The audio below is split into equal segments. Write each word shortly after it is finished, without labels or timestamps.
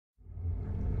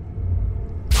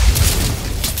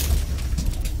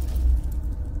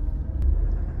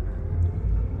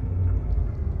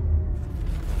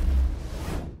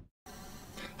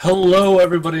Hello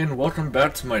everybody and welcome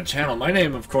back to my channel. My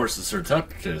name of course is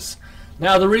Sirtuckakiss.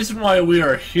 Now the reason why we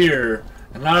are here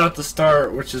and not at the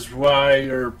start, which is why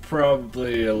you're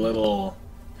probably a little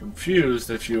confused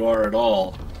if you are at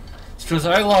all, is because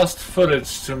I lost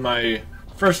footage to my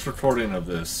first recording of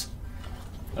this.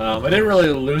 I didn't really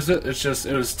lose it, it's just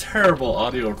it was terrible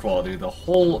audio quality the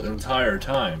whole entire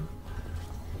time.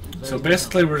 So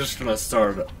basically we're just gonna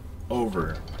start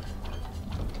over.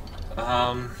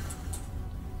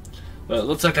 But it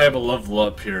looks like I have a level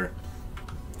up here.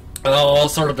 And I'll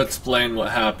sort of explain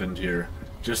what happened here,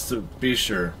 just to be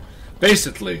sure.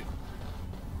 Basically,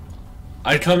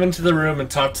 I come into the room and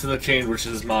talk to the king, which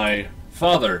is my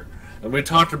father, and we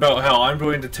talked about how I'm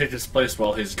going to take his place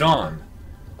while he's gone.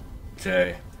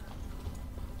 Okay.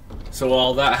 So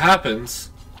while that happens,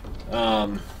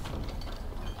 a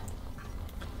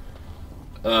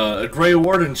Grey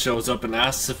Warden shows up and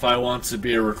asks if I want to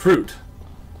be a recruit.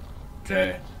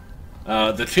 Okay.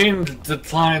 The king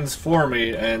declines for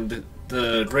me, and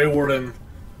the Grey Warden,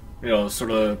 sort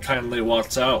of kindly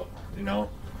walks out, The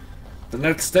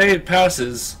next day it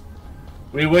passes,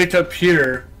 we wake up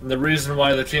here, and the reason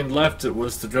why the king left it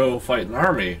was to go fight an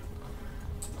army.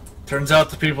 Turns out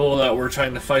the people that were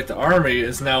trying to fight the army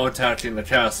is now attacking the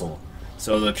castle.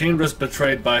 So the king was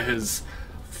betrayed by his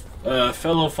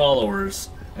fellow followers,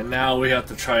 and now we have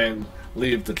to try and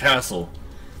leave the castle.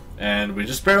 And we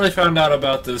just barely found out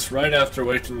about this right after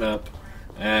waking up,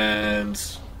 and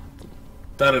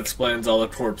that explains all the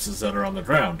corpses that are on the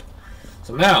ground.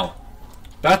 So now,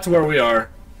 back to where we are.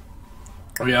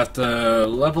 We have to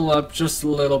level up just a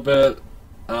little bit.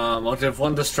 I'll give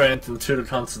 1 to strength and 2 to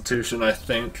constitution, I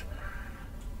think.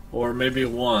 Or maybe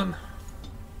 1.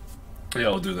 Yeah,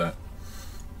 we'll do that.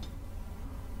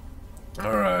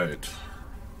 Alright.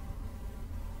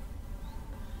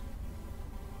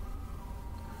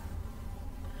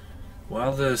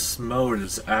 While this mode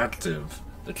is active,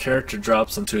 the character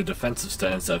drops into a defensive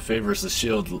stance that favors the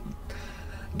shield,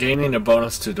 gaining a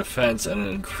bonus to defense and an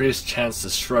increased chance to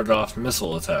shrug off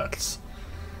missile attacks,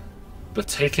 but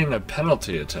taking a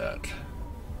penalty attack.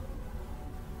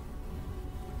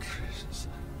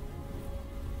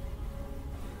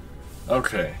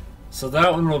 Okay, so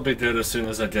that one will be good as soon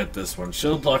as I get this one.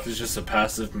 Shield block is just a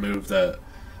passive move that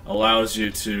allows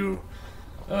you to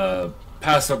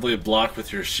passively block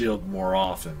with your shield more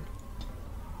often.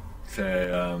 Okay,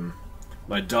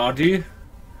 my doggy,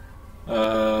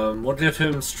 we'll give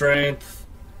him strength,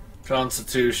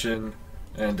 constitution,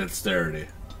 and dexterity.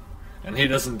 And he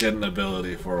doesn't get an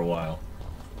ability for a while.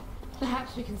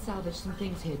 Perhaps we can salvage some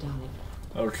things here, darling.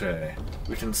 Okay,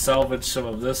 we can salvage some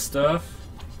of this stuff.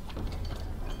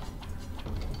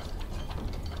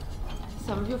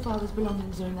 Some of your father's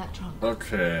belongings are in that trunk.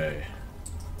 Okay.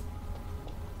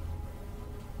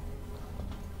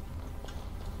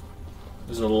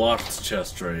 There's a locked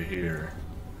chest right here.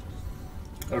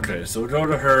 Okay, so we'll go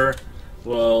to her.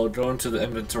 We'll go into the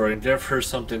inventory and give her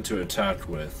something to attack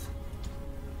with.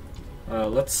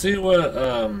 Let's see what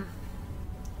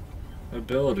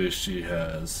abilities she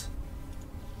has.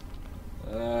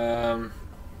 Let's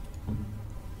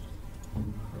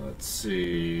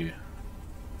see.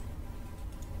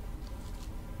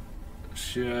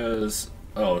 She has...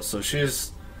 Oh, so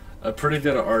she's a pretty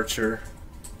good archer.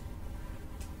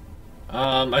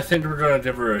 I think we're going to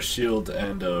give her a shield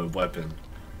and a weapon,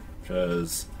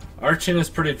 because arching is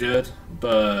pretty good,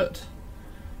 but,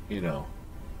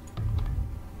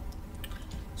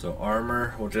 So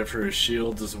armor, we'll give her a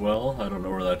shield as well. I don't know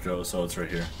where that goes, so it's right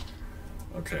here.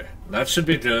 Okay, that should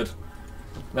be good.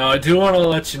 Now I do want to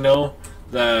let you know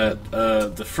that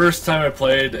the first time I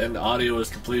played and the audio was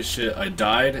complete shit, I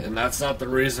died, and that's not the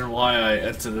reason why I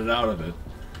exited out of it.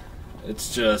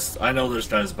 It's just, I know there's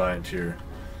guys behind here.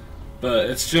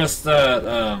 But it's just that,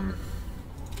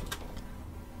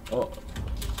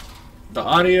 the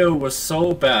audio was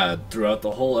so bad throughout the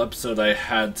whole episode I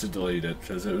had to delete it,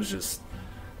 because it was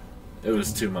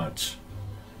too much.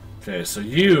 Okay, so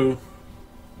you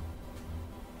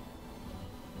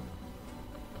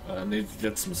need to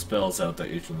get some spells out that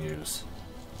you can use.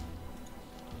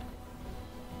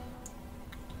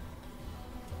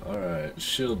 Alright,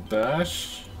 shield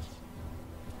bash.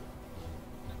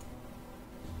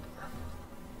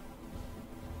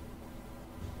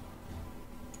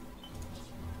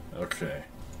 Okay.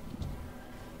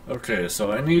 Okay,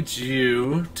 so I need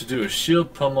you to do a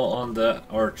shield pummel on that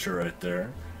archer right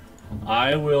there.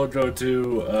 I will go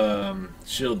do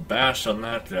shield bash on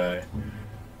that guy.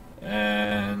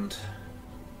 And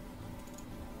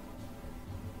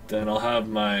then I'll have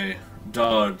my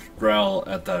dog growl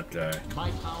at that guy.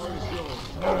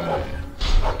 Alright.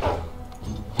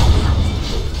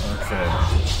 Okay.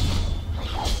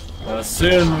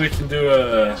 Soon we can do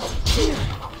a...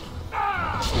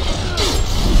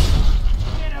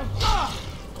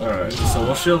 Alright, so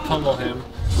we'll shield pummel him.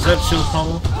 Is that shield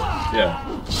pummel? Yeah.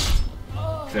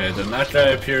 Okay, then that guy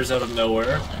appears out of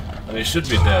nowhere, and he should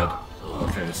be dead.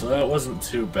 Okay, so that wasn't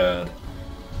too bad.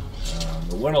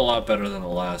 It went a lot better than the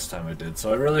last time I did.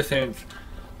 So I really think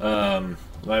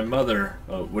my mother,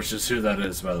 which is who that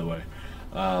is, by the way,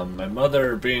 my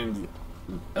mother being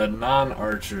a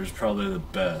non-archer is probably the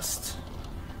best.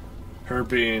 Her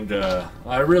being,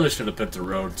 I really should have picked a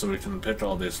road so we can pick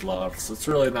all these locks. It's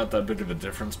really not that big of a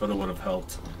difference, but it would have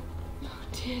helped. Oh,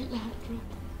 dear Landra.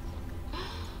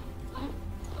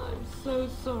 I'm so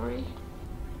sorry.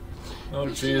 Oh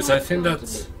jeez, I think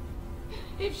that's...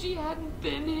 If she hadn't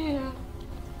been here.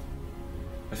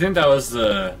 I think that was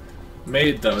the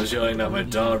maid that was yelling at my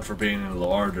dog for being in the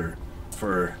larder,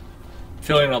 for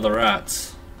killing all the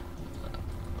rats.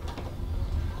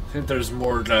 I think there's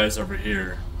more guys over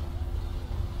here.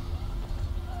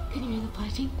 Can you hear the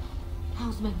fighting?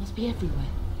 Hal's men must be everywhere.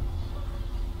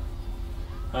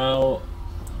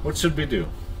 What should we do?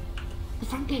 The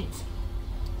front gates.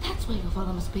 That's where your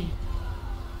father must be.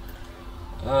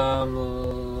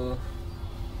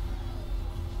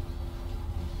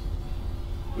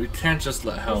 We can't just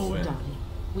let Hal Listen, win. darling,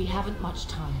 we haven't much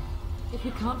time. If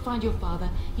we can't find your father,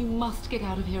 you must get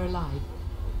out of here alive.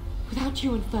 Without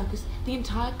you and Fergus, the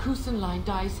entire Kusen line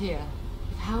dies here.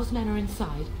 If Hal's men are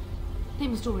inside, they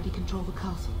must already control the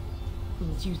castle. We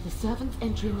must use the servants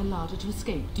entering the larder to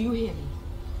escape. Do you hear me?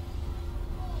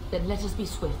 Then let us be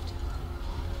swift.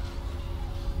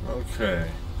 Okay.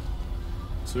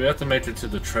 So we have to make it to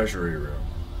the treasury room.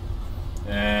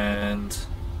 And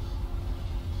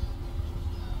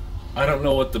I don't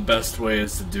know what the best way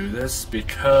is to do this,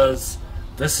 because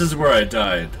this is where I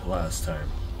died last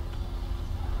time.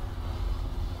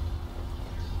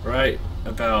 Right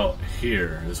about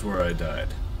here is where I died.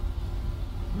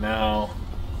 Now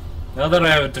that I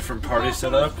have a different party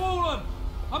set up,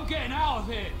 I'm getting out of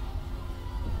here.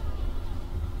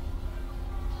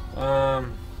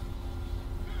 I'm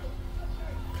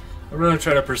gonna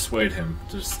try to persuade him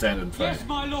to stand and fight. Yes,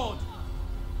 my lord.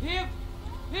 Here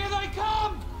they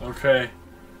come. Okay.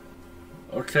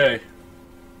 Okay,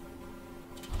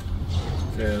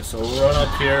 so we'll run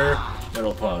up here.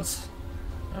 It'll pause.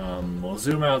 We'll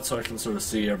zoom out so I can sort of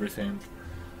see everything.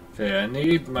 Okay, I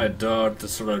need my dog to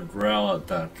sort of growl at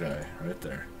that guy right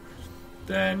there.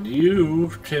 Then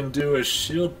you can do a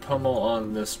shield pummel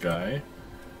on this guy,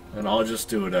 and I'll just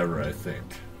do whatever I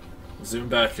think. Zoom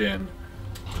back in.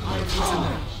 I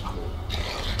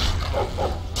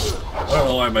don't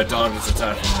know why my dog is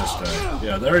attacking this guy.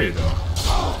 Yeah, there you go.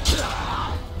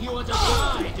 You want to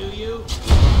die, do you?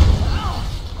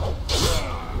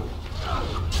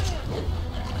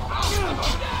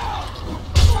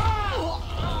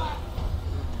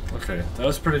 Okay, that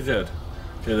was pretty good.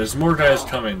 Okay, there's more guys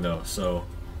coming though, so...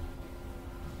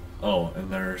 Oh, and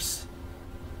there's...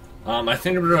 I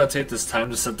think I'm gonna take this time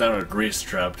to set down a grease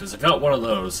trap, because I got one of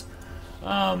those.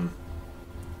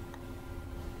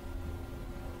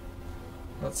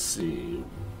 Let's see...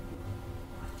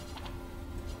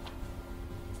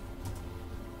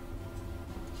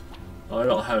 Oh, I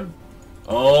don't have...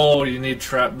 Oh, you need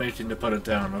trap making to put it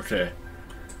down, okay.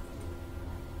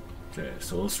 Okay,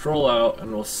 so we'll stroll out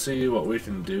and we'll see what we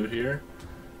can do here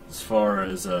as far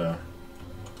as okay.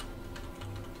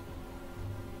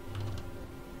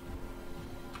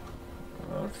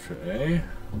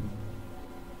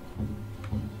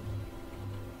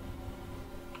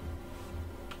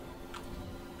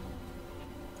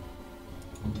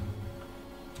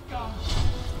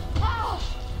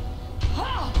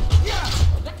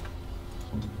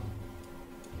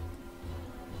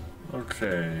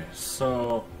 Okay,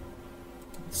 so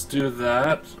let's do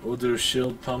that. We'll do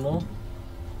shield pummel.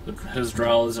 His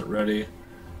growl isn't ready.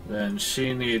 Then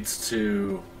she needs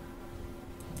to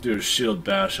do a shield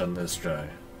bash on this guy.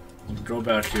 Go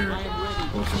back here.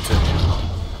 We'll continue.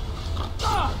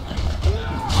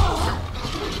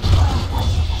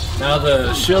 Now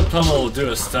the shield pummel will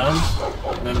do a stun,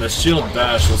 and then the shield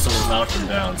bash will sort of knock him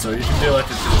down. So you can do like a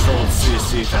controlled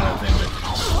CC kind of thing, but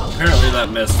apparently that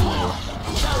missed a little.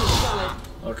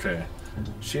 Okay,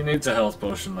 she needs a health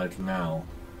potion like now,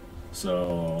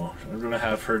 so I'm gonna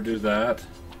have her do that.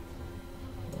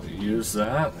 We'll use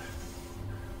that.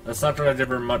 That's not gonna give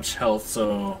her much health,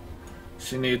 so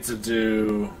she needs to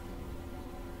do...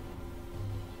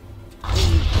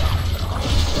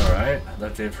 Alright,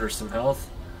 that gave her some health.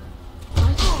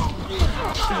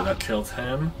 Okay, that killed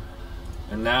him.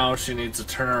 And now she needs to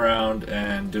turn around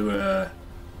and do a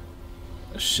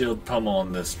shield pummel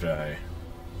on this guy.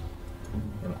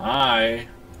 And I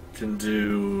can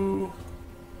do...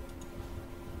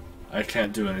 I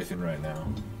can't do anything right now.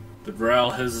 The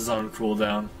Growl, his is on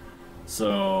cooldown.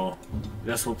 So, I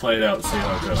guess we'll play it out and see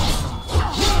how it goes.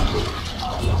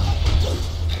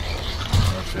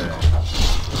 Okay.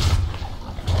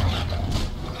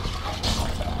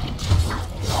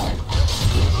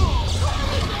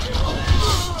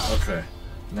 Okay.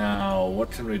 Now,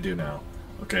 what can we do now?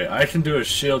 Okay, I can do a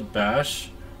shield bash.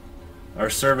 Our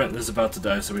servant is about to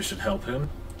die, so we should help him.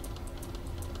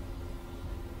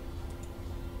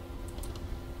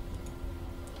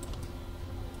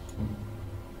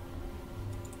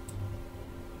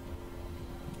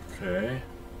 Okay.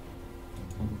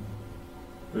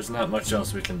 There's not much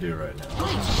else we can do right now.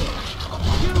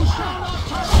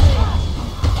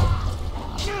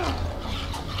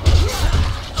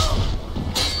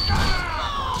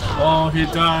 Oh, he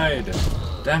died!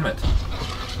 Damn it.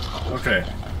 Okay.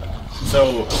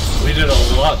 So, we did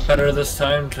a lot better this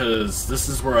time, because this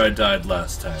is where I died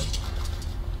last time.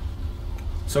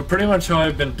 So pretty much how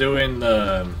I've been doing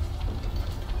the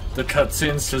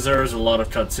cutscenes, because there's a lot of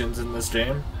cutscenes in this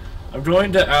game, I'm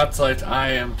going to act like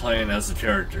I am playing as a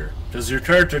character, because your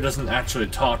character doesn't actually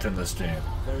talk in this game.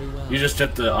 Very well. You just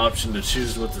get the option to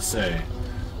choose what to say.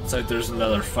 It's like there's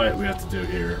another fight we have to do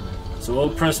here. So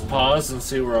we'll press pause and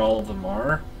see where all of them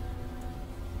are.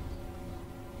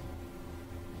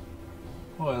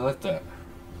 Oh, I like that.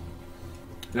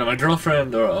 Yeah, my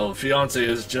girlfriend, or fiance,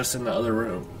 is just in the other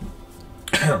room.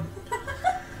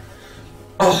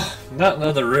 Oh, not in the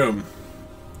other room.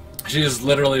 She is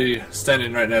literally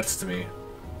standing right next to me.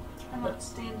 I'm not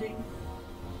standing.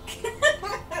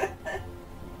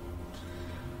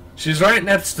 She's right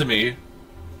next to me.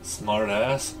 Smart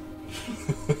ass.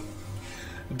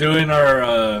 Doing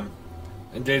our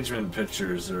engagement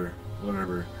pictures or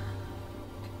whatever.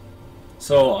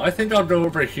 So I think I'll go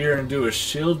over here and do a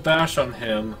shield bash on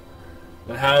him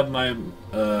and have my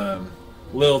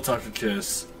little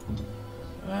Sirtuckakiss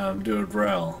do a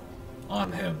growl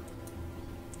on him.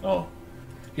 Oh,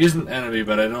 he's an enemy,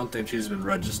 but I don't think he's been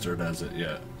registered as it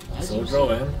yet. So we'll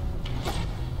go in.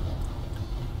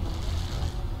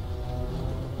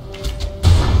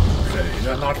 Okay, he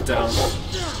got knocked down.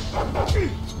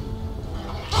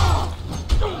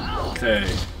 Okay,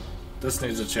 this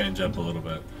needs to change up a little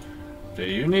bit.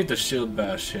 Okay, you need to shield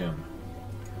bash him.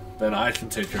 Then I can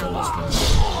take care of this guy.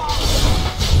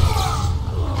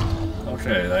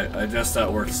 Okay, I guess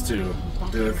that works too.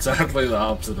 Do exactly the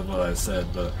opposite of what I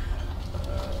said, but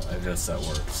I guess that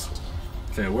works.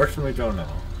 Okay, where can we go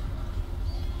now?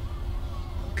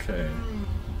 Okay,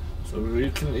 so we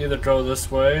can either go this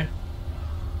way.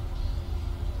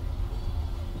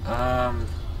 I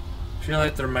feel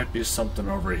like there might be something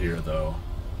over here though.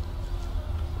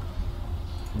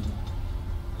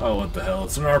 Oh, what the hell?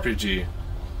 It's an RPG.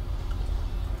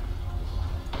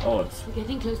 Oh, it's... We're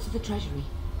getting close to the treasury.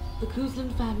 The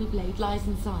Kuzland family blade lies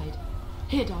inside.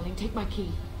 Here, darling, take my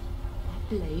key. That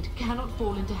blade cannot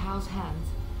fall into Hao's hands.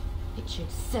 It should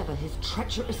sever his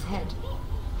treacherous head.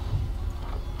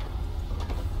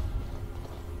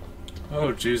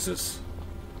 Oh, Jesus.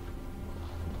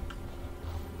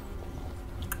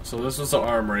 So this was the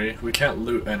armory. We can't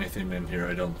loot anything in here,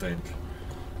 I don't think.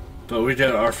 But we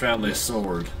get our family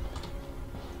sword.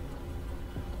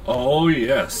 Oh,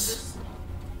 yes.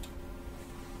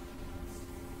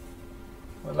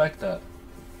 I like that.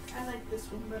 I like this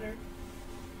one better.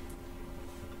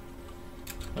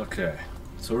 Okay.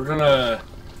 So we're gonna...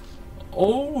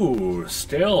 Oh,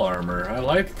 scale armor. I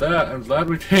like that. I'm glad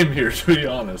we came here, to be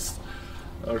honest.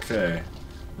 Okay.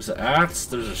 There's an axe.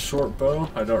 There's a short bow.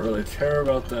 I don't really care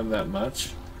about them that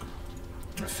much.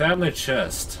 A family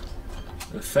chest.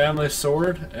 A family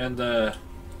sword. And, that.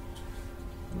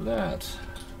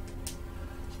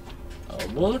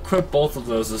 We'll equip both of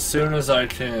those as soon as I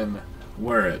can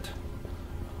wear it.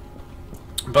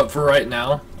 But for right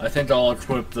now, I think I'll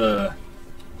equip the...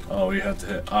 Oh, we have to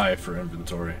hit I for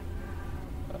inventory.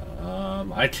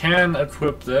 I can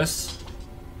equip this.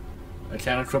 I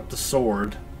can equip the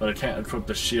sword, but I can't equip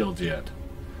the shield yet.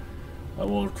 I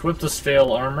will equip the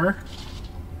scale armor.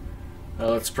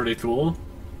 That's pretty cool.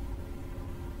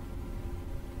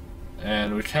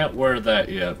 And we can't wear that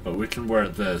yet, but we can wear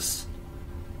this.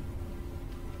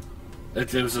 It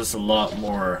gives us a lot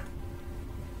more...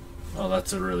 Oh,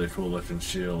 that's a really cool looking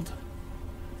shield.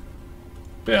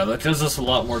 But yeah, that gives us a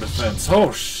lot more defense.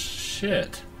 Oh,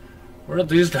 shit. Where did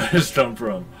these guys come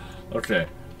from? Okay,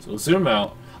 so zoom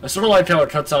out. I sort of like how it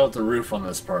cuts out the roof on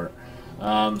this part.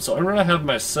 So I'm going to have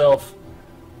myself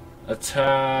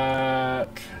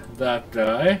attack that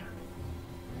guy.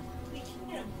 We can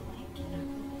get a blanket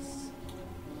of this.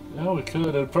 Yeah, we could.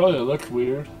 It'd probably look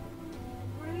weird.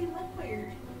 Where do you look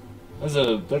weird? There's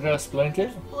a big ass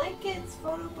blanket. Blankets,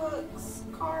 photo books,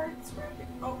 cards, wrapping.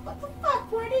 Oh, what the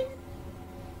fuck, Warden?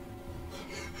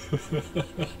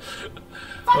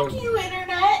 Fuck you,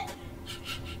 Internet!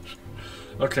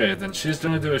 Okay, then she's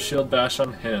gonna do a shield bash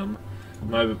on him.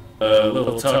 My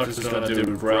little tuck is gonna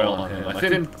do growl on him. I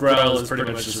think growl is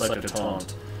pretty much just like a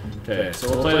taunt. Okay, so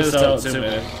we'll play this out, zoom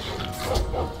in.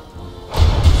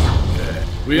 Okay,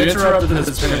 we interrupted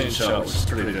his pinning shot, which is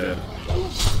pretty good.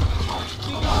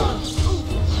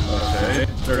 Okay,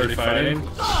 dirty fighting.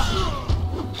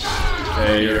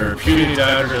 Okay, your puny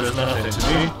dagger does nothing to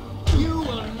me. You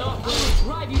are not going to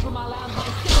drive you from my land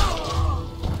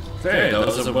myself. Okay, that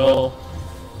was a well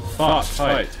fought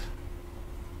fight.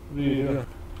 Yeah.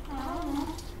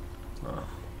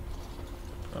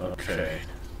 Okay.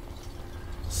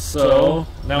 So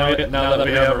now that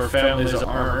we have our family's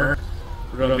armor,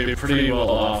 we're going to be pretty well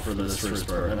off for this first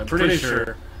part. And I'm pretty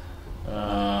sure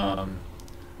my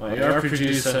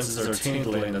RPG senses are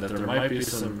tingling that there might be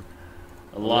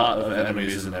a lot of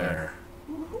enemies in there.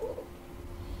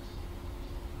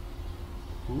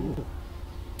 Ooh.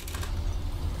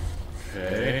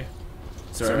 Okay.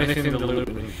 Is there anything to loot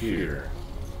in here?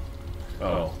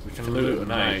 Oh, we can loot at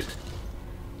night.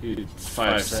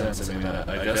 5 cents, I mean,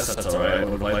 I guess that's alright. I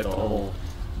would like the whole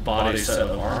body set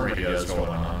of armor he has going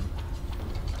on.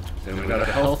 Okay, we've got a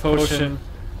health potion.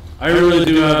 I really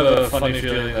do have a funny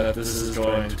feeling that this is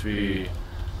going to be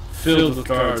filled with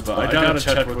cards, but I gotta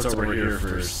check what's over here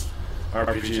first.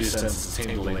 RPG sense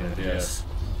tingling, I guess.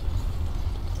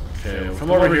 Okay,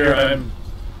 from over here I'm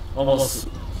almost...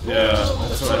 Yeah,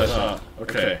 that's what I thought.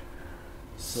 Okay.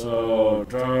 So,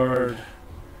 guard...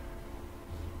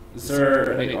 Is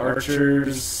there any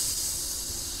archers?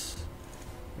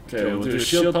 Okay, we'll do a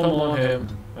shield pummel on him.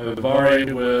 My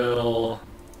Bari will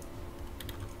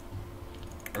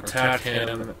attack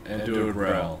him and do a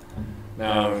growl.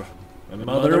 Now, my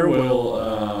mother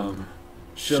will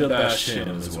shield bash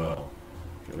him as well.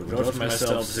 Okay, we'll go for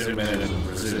myself, zoom in, and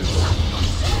resume.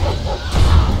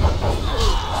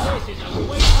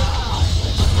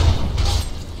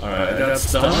 Alright, I got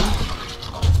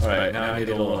stunned. Alright, now I need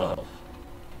a little help.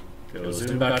 Okay, we'll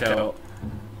zoom back out.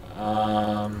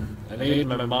 I need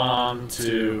my mom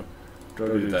to go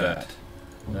do that.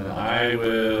 Then I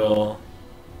will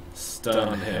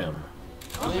stun him.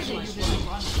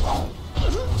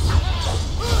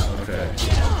 Okay.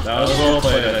 That was well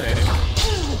played, I think.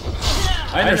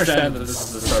 I understand that this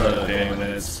is the start of the game, and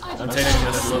I'm taking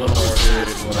this a little more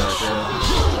serious than what I should.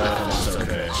 I think it's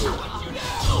okay.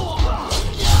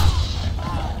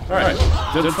 Alright,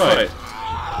 good fight.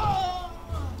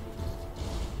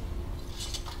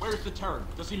 Where's the turn?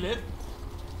 Does he live?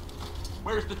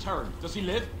 Where's the turn? Does he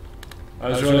live? I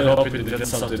was really hoping to get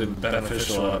something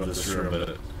beneficial out of this room,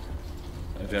 but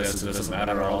I guess it doesn't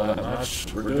matter all that much.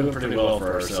 We're doing pretty well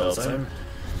for ourselves.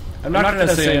 I'm not gonna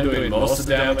say I'm doing most of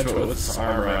the damage, but with this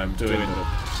armor I'm doing the...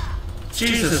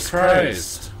 Jesus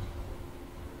Christ!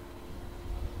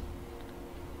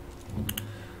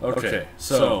 Okay,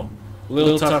 so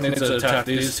Lil Tuck needs to attack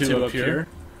these two up here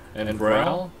and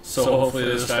growl, so hopefully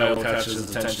this guy will catch his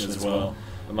attention as well.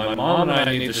 And my mom and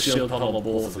I need to shield pummel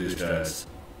both of these guys.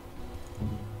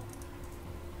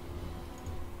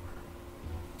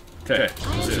 Okay,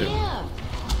 let's do it.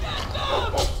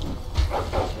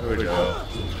 There we go.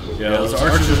 Yeah, those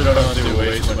archers are gonna do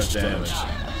way too much damage.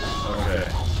 Okay.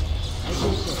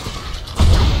 Okay.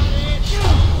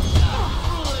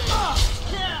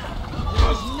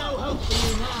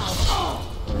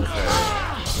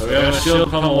 So we have a shield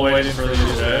pummel waiting for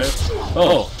these guys.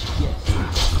 Oh!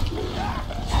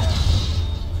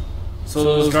 So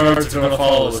those guards are gonna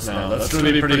follow us now. That's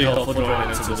gonna be pretty helpful going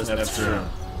into this next room.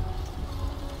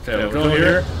 Okay, we'll go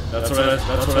here. That's what I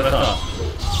thought.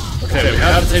 Okay, we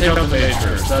have to take out the mage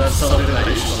first. That's something that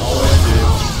you should always do.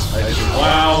 Like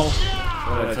WoW,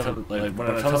 when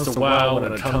it comes to WoW,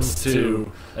 when it comes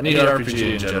to any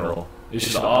RPG in general, you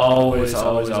should always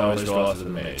go after the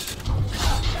mage.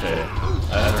 Okay,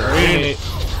 that's very neat.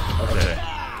 Okay,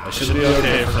 I should be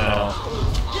okay for now.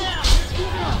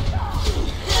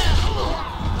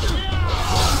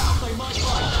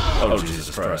 Oh, Jesus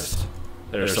Christ.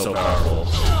 They're so powerful.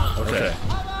 Okay.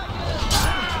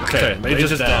 Okay,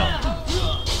 mage is down.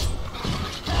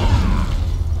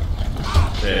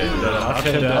 Okay, we gotta knock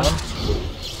him down.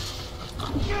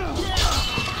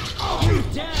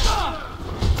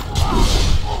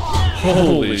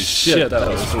 Holy shit, that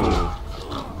was cool.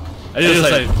 I just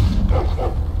like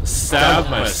stabbed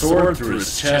my sword through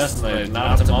his chest and I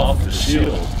knocked him off the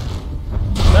shield.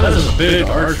 That is a big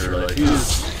archer, like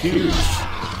he's huge.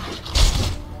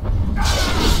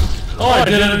 Oh, I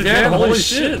did it again! Holy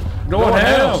shit! Going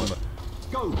ham!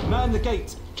 Go, man the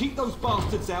gates. Keep those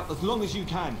bastards out as long as you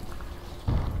can.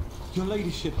 Your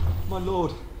ladyship, my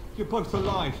lord, you're both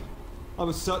alive. I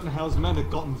was certain Hal's men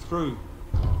had gotten through.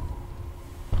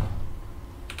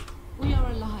 We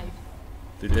are alive.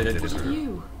 They did it. What of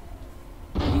you?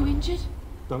 Are you injured?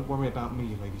 Don't worry about me,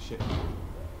 your ladyship.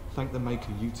 Thank the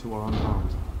Maker you two are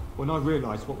unharmed. When I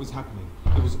realised what was happening,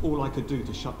 it was all I could do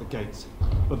to shut the gates.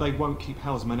 But they won't keep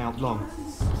Hal's men out long.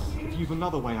 If you've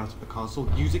another way out of the castle,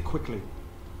 use it quickly.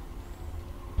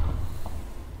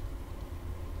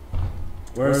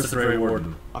 Where's the Grey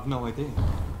Warden? I've no idea.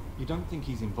 You don't think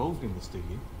he's involved in this, do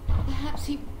you? Perhaps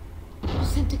he was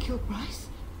sent to kill Bryce?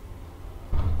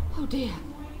 Oh dear.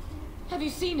 Have you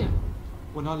seen him?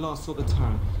 When I last saw the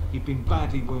Terran, he'd been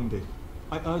badly wounded.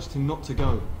 I urged him not to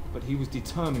go, but he was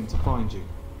determined to find you.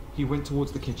 He went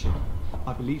towards the kitchen.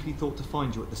 I believe he thought to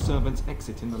find you at the servants'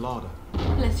 exit in the larder.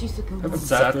 Bless you, Sir Gilbert. That's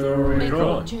exactly where we're May God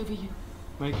going. watch over you.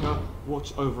 Maker,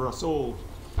 watch over us all.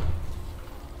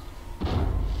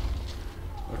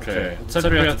 Okay, let's say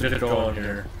we have to get going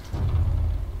here.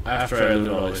 After I loot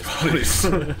all these bodies.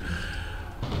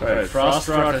 Alright, Frost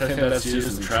Rock, I think that's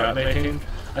used in trap making.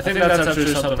 I think that's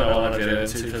actually something I want to get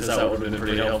into because that would have been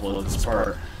pretty helpful in this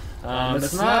part.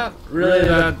 It's not really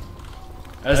that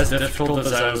as difficult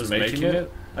as I was making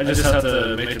it. I just have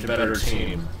to make a better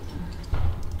team.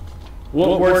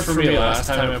 What worked for me last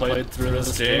time I played through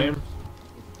this game?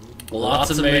 Lots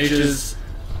of mages.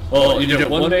 Well, you get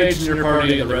one mage in your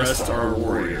party and the rest are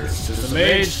warriors. Because the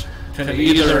mage can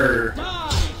either...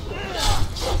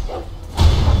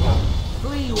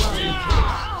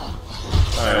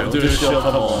 Alright, we'll do a shield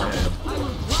pummel on him.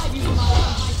 Alright,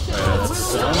 that's a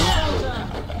stun.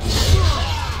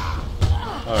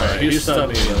 Alright, he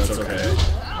stunned me, that's okay.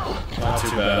 Not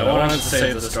too bad. I wanted to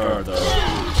save the star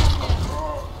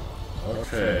though.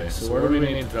 Okay, so where do we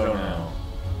need to go now?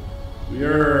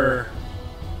 Where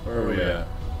are we at?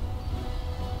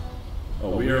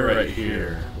 Oh, we are right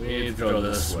here. We need to go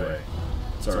this way.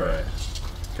 It's alright.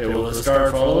 Okay, will the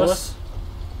star follow us?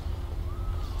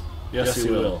 Yes, he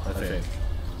will, I think.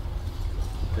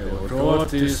 Okay, we'll go up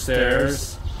these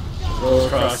stairs, go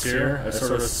across here. I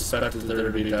sort of suspected there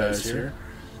would be guys here.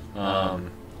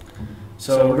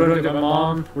 So we're gonna get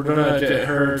Mom, we're gonna get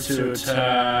her to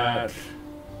attack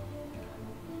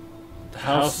the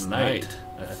House Knight,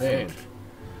 I think.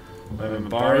 My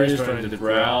Minbari is going to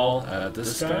growl at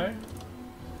this guy,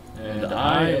 and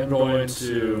I am going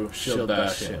to shield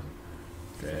bash him.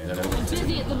 Okay, then we'll continue.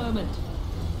 Busy at the moment.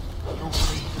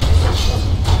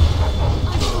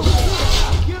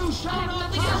 You shall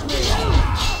not touch me!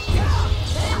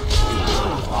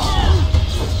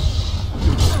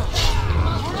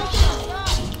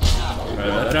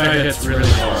 Alright, that guy hits really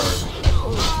hard.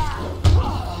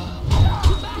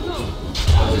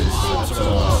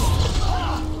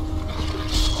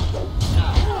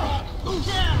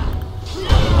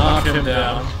 Knock him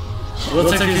down.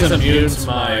 Looks like he's immune to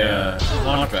my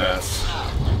knockbacks.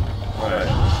 Alright.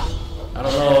 I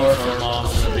don't know if our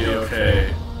mom's gonna be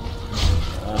okay.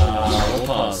 We'll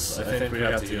pause. I think we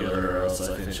have to heal her or else I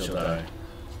think she'll die.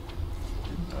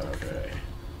 Okay.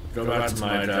 Go back to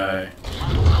my guy.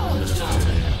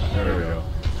 There we go.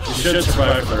 She should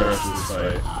survive for the rest of this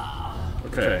fight.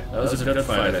 Okay, that was a good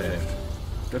fight, I think.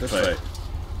 Good fight.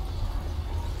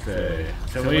 Okay,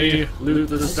 can we loot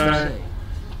this guy?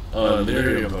 Oh,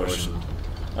 delirium potion.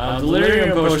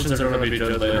 Delirium potions are going to be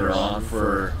good later on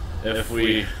for if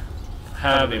we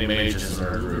have any mages in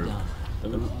our group.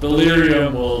 The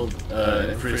delirium will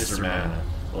increase their mana.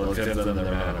 Will give them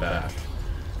their mana back.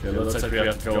 Okay, looks like we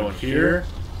have to go in here.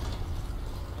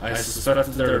 I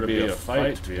suspected there to be a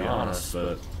fight, to be honest,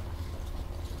 but...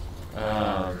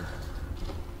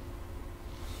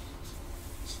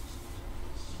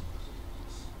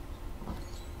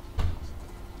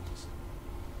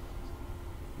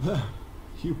 There,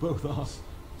 you both are.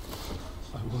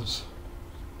 I was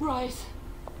Bryce.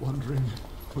 wondering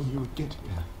when you would get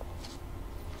here.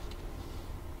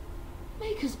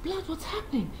 Maker's blood, what's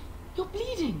happening? You're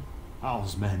bleeding.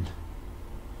 Hal's men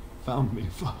found me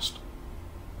first.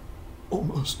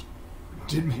 Almost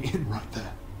did me in right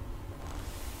there.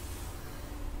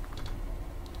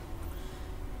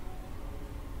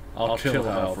 I'll kill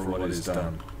Hal for what he's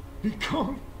done. He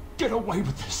can't get away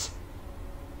with this.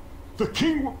 The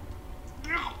king will...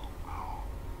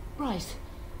 Bryce,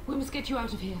 we must get you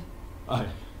out of here. I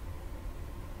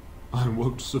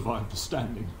won't survive the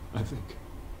standing, I think.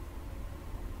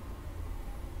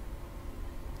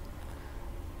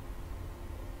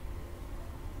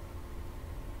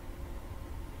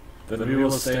 Then we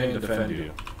will stay and defend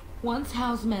you. Once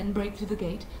Hal's men break through the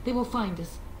gate, they will find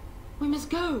us. We must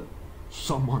go.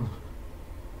 Someone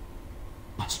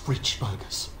must reach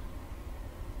Fergus.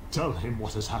 Tell him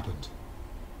what has happened.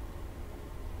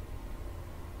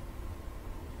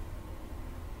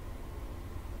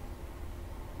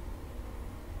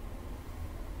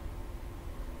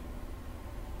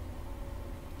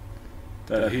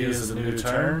 That he is the new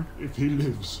turn? If he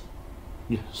lives,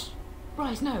 yes.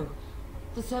 Bryce, no.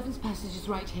 The servant's passage is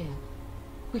right here.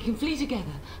 We can flee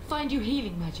together, find you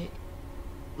healing magic.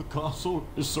 The castle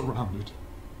is surrounded.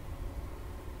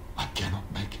 I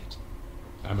cannot make it.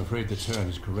 I'm afraid the turn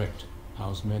is correct.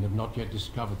 House men have not yet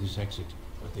discovered this exit,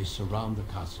 but they surround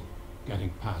the castle.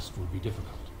 Getting past will be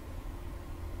difficult.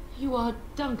 You are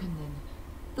Duncan, then?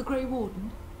 The Grey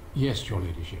Warden? Yes, your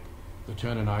ladyship. The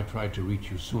turn and I tried to reach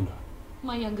you sooner.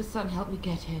 My younger son helped me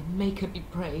get here. Make her be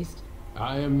praised.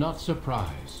 I am not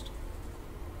surprised.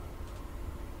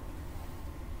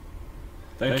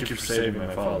 Thank you for saving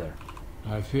my father.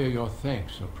 I fear your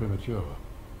thanks are premature.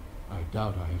 I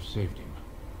doubt I have saved him.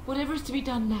 Whatever is to be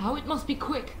done now, it must be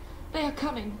quick. They are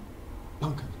coming.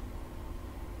 Duncan,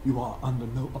 you are under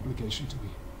no obligation to me,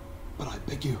 but I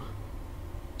beg you,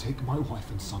 take my wife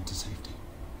and son to safety.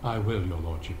 I will, your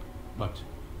lordship, but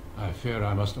I fear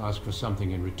I must ask for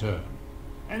something in return.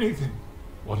 Anything.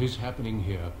 What is happening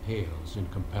here pales in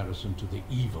comparison to the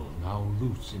evil now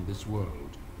loose in this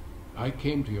world. I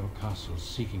came to your castle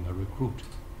seeking a recruit.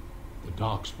 The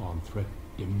Darkspawn threat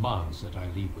demands that I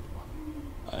leave with one.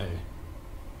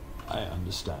 I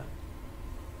understand.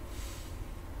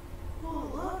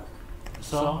 Oh, look.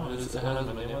 So, it is the head of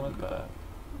the name of the bat.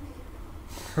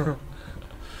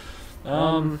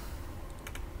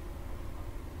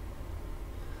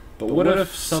 But what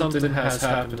if something has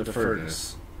happened to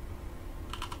Fergus?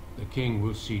 The king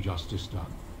will see justice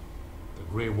done. The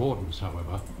Grey Wardens,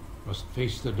 however, must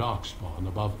face the Darkspawn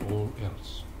above all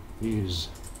else. He is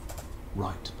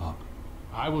right, Pup.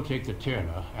 I will take the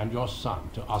Tyrna and your son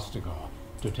to Ostagar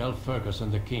to tell Fergus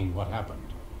and the king what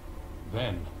happened.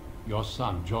 Then, your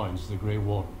son joins the Grey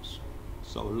Wardens.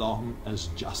 So long as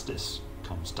justice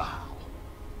comes to Hal.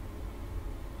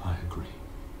 I agree.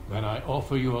 Then I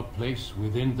offer you a place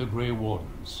within the Grey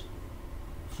Wardens.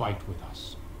 Fight with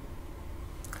us.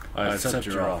 I accept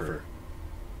your offer.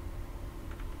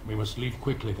 We must leave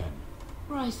quickly then.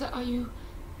 Bryce, are you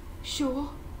sure?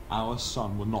 Our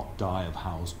son will not die of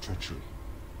Hal's treachery.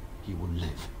 He will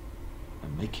live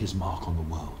and make his mark on the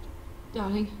world.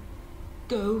 Darling,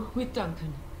 go with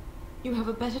Duncan. You have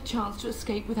a better chance to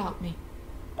escape without me.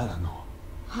 Eleanor.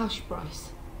 Hush,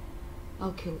 Bryce.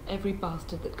 I'll kill every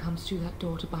bastard that comes through that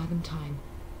door to buy them time.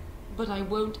 But I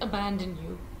won't abandon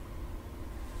you.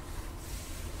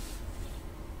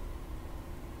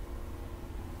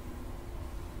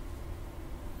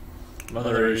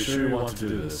 Mother, are you sure you want to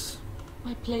do this?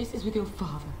 My place is with your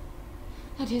father.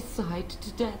 At his side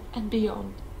to death and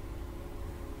beyond.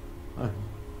 I'm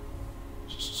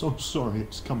so sorry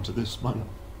it's come to this, my love.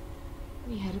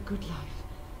 We had a good life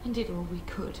and did all we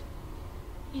could.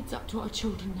 It's up to our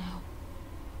children now.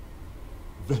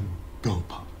 Then go,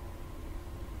 Pup.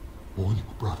 Warn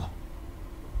your brother.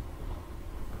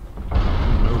 You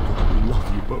know that we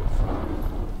love you both.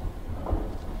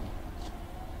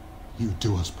 You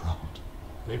do us proud.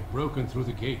 They've broken through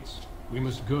the gates. We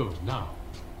must go now.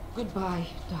 Goodbye,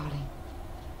 darling.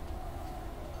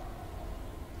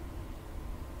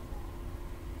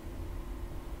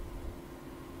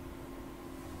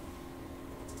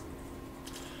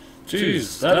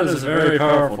 Jeez, that is a very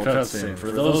powerful cutscene.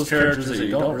 For those characters that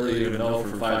you don't really even know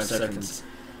for 5 seconds,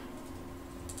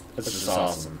 that's just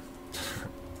awesome.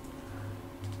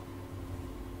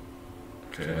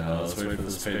 Okay, now let's wait for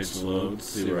this page to load,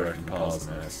 see where I can pause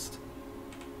next.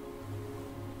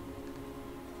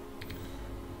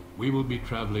 We will be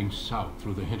traveling south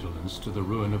through the hinterlands to the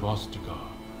ruin of Ostagar,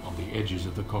 on the edges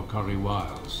of the Korkari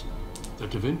Wilds. The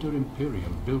Tevinter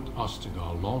Imperium built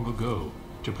Ostagar long ago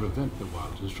to prevent the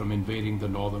Wilders from invading the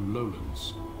northern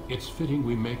lowlands. It's fitting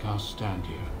we make our stand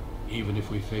here, even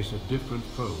if we face a different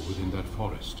foe within that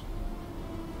forest.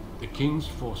 The King's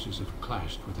forces have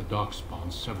clashed with the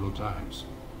Darkspawn several times,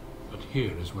 but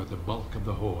here is where the bulk of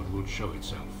the Horde will show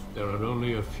itself. There are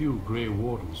only a few Grey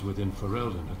Wardens within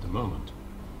Ferelden at the moment,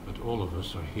 but all of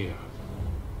us are here.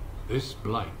 This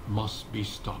blight must be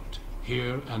stopped,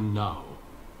 here and now.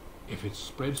 If it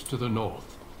spreads to the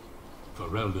north,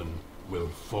 Ferelden will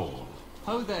fall.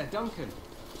 Ho there, Duncan.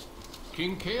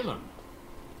 King Kaelan,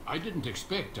 I didn't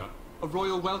expect A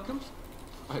royal welcome?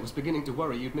 I was beginning to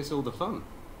worry you'd miss all the fun.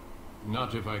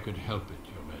 Not if I could help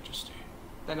it, Your Majesty.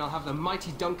 Then I'll have the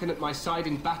mighty Duncan at my side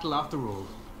in battle after all.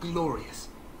 Glorious.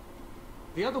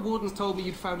 The other wardens told me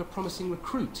you'd found a promising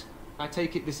recruit. I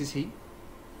take it this is he?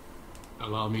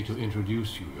 Allow me to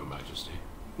introduce you, Your Majesty.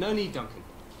 No need, Duncan.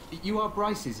 You are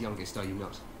Bryce's youngest, are you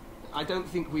not? I don't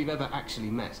think we've ever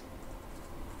actually met.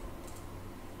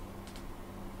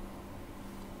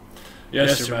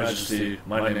 Yes, Your Majesty.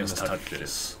 My name is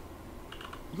Sirtuckakiss.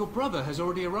 Your brother has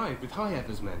already arrived with High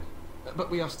Ever's men, but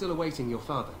we are still awaiting your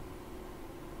father.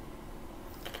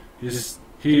 He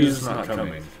is not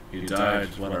coming. He died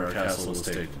when our castle was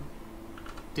taken.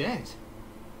 Dead?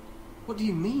 What do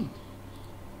you mean?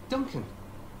 Duncan,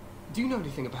 do you know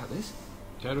anything about this?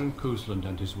 Terran Cousland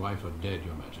and his wife are dead,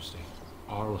 Your Majesty.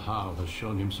 Arl Hal has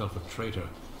shown himself a traitor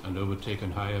and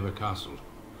overtaken High Ever Castle.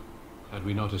 Had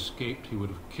we not escaped, he would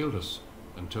have killed us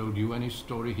and told you any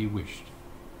story he wished.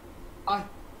 I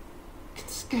can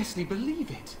scarcely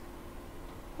believe it.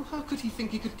 Well, how could he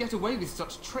think he could get away with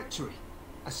such treachery?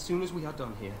 As soon as we are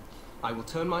done here, I will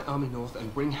turn my army north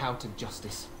and bring Hal to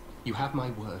justice. You have my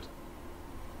word.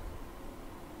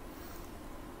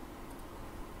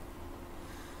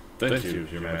 Thank you,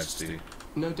 Your Majesty.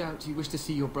 No doubt you wish to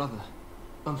see your brother.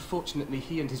 Unfortunately,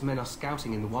 he and his men are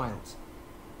scouting in the wilds.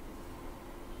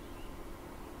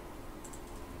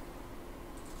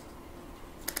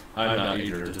 I'm not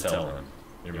eager to tell him,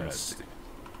 Your Majesty.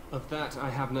 Of that,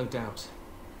 I have no doubt.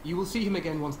 You will see him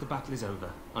again once the battle is over,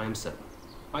 I am certain.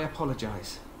 I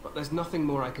apologize, but there's nothing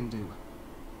more I can do.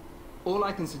 All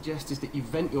I can suggest is that you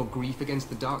vent your grief against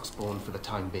the Darkspawn for the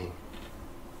time being.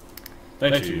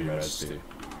 Thank you, Your Majesty.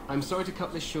 I'm sorry to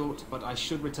cut this short, but I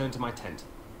should return to my tent.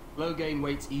 Loghain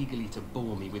waits eagerly to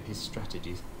bore me with his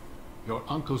strategies. Your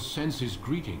uncle sends his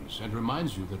greetings and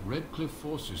reminds you that Redcliffe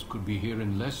forces could be here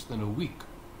in less than a week.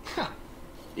 Ha!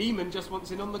 Eamon just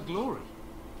wants in on the glory.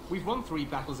 We've won 3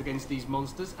 battles against these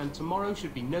monsters, and tomorrow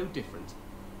should be no different.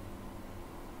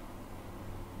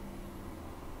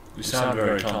 You sound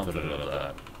very confident of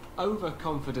that.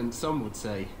 Overconfident, some would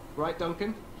say. Right,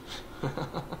 Duncan?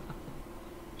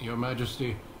 Your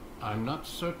Majesty, I'm not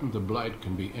certain the Blight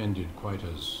can be ended quite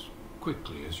as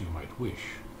quickly as you might wish.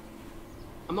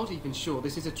 I'm not even sure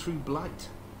this is a true blight.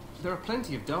 There are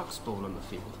plenty of Darkspawn on the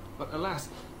field, but alas,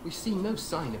 we've seen no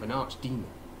sign of an archdemon.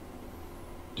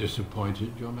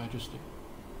 Disappointed, Your Majesty?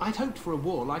 I'd hoped for a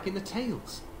war like in the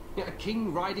tales. A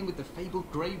king riding with the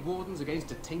fabled Grey Wardens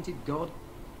against a tainted god.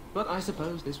 But I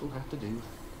suppose this will have to do.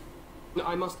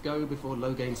 I must go before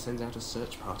Loghain sends out a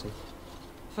search party.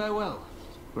 Farewell,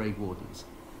 Grey Wardens.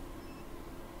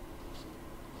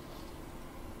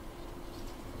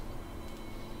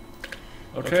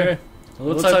 Okay. Well,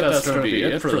 looks like that's going to be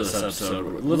it for this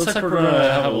episode. Looks like we're going to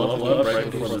have a level up right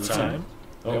before the time.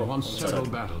 We have won several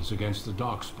battles against the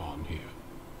Darkspawn here.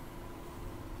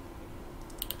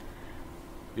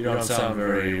 You don't sound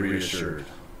very reassured.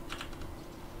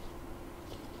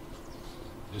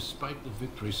 Despite the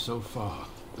victories so far,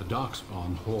 the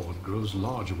Darkspawn horde grows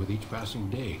larger with each passing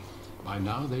day. By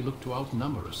now they look to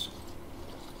outnumber us.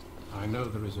 I know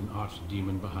there is an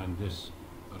archdemon behind this,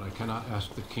 but I cannot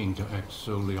ask the king to act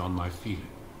solely on my feeling.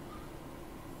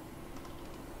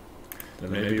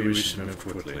 Then maybe we should move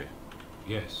quickly.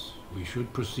 Yes, we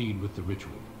should proceed with the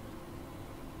ritual.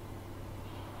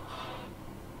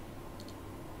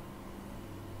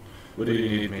 What do you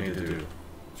need me to do?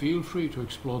 Feel free to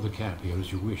explore the camp here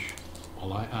as you wish.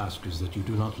 All I ask is that you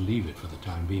do not leave it for the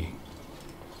time being.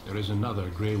 There is another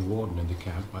Grey Warden in the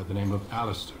camp by the name of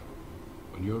Alistair.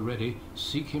 When you're ready,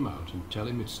 seek him out and tell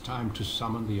him it's time to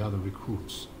summon the other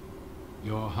recruits.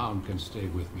 Your hound can stay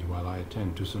with me while I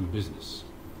attend to some business.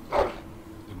 The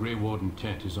Grey Warden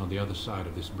tent is on the other side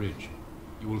of this bridge.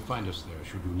 You will find us there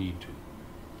should you need to.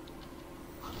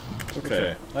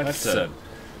 Okay, like I said,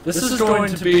 this is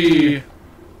going to be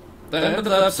the end of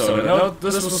the episode. I know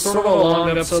this was sort of a long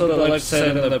episode, but like I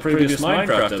said in the previous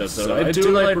Minecraft episode, I do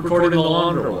like recording the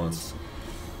longer ones.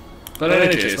 But in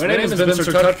any case, my name is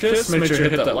Sirtuckakiss. Make sure to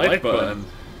hit that like button.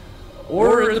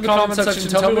 Or in the comment section,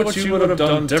 tell me what you would have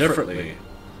done differently.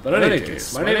 But in any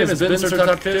case, my name is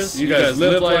Sirtuckakiss. You guys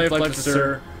live life like a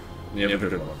sir, and you have a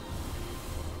good one.